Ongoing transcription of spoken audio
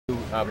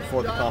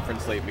before the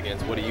conference slate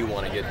begins? What do you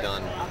want to get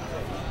done?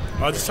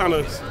 I'm just trying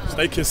to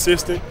stay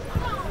consistent,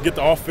 get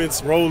the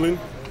offense rolling,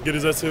 get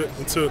us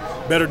into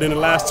better than the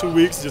last 2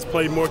 weeks, just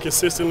play more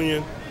consistently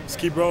and just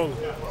keep rolling.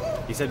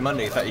 You said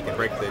Monday you thought you could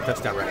break the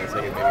touchdown record, so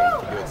maybe you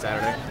can do it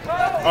Saturday?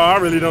 I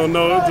really don't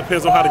know. It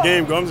depends on how the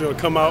game goes. I'm just going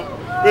to come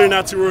out. Really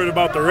not too worried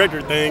about the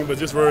record thing, but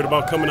just worried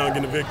about coming out and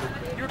getting a victory.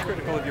 You were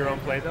critical of your own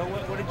play, though.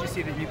 What did you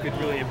see that you could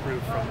really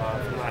improve from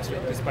last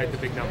week, despite the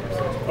big numbers?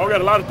 I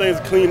got a lot of things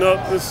to clean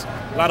up. There's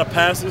a lot of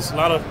passes, a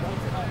lot of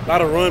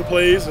run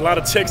plays, a lot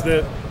of checks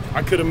that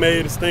I could have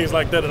made. It's things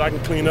like that I can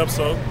clean up.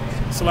 So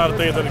it's a lot of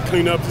things that I can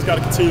clean up. Just got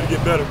to continue to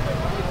get better.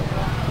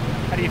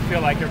 How do you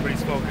feel like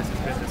everybody's focus has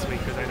been this week?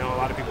 Because I know a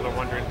lot of people are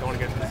wondering, going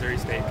against Missouri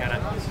State, kind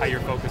of how your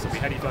focus will be.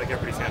 How do you feel like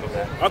everybody's handled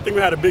that? I think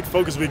we had a big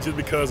focus week just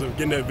because of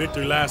getting that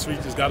victory last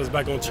week. Just got us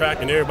back on track,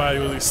 and everybody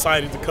was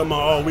excited to come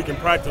out all week and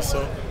practice.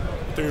 So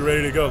I think we're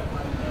ready to go.